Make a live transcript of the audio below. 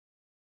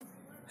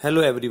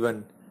Hello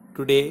everyone.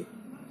 Today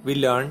we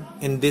learn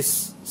in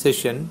this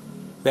session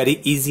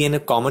very easy and a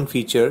common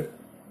feature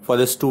for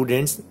the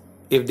students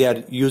if they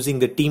are using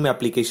the team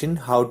application,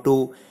 how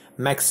to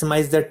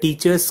maximize the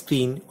teacher's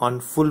screen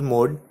on full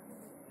mode.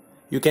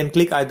 You can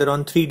click either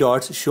on three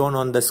dots shown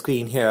on the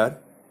screen here.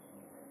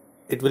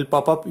 It will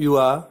pop up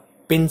your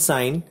pin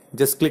sign.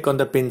 Just click on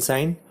the pin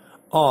sign,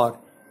 or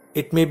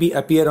it may be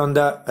appear on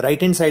the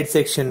right hand side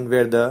section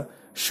where the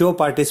show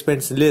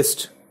participants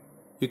list.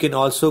 You can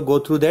also go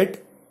through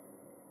that.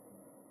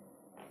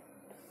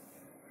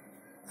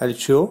 I'll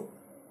show.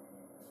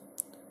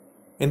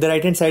 In the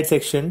right hand side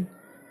section,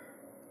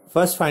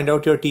 first find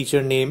out your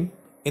teacher name.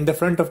 In the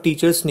front of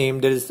teacher's name,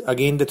 there is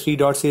again the three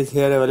dots is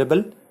here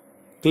available.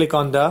 Click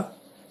on the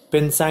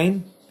pin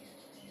sign.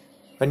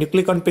 When you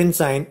click on pin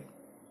sign,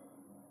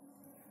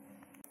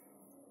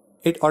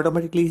 it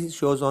automatically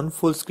shows on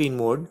full screen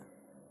mode,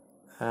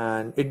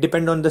 and it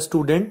depends on the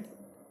student.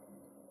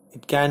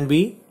 It can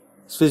be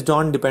switched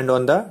on depend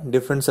on the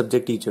different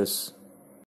subject teachers.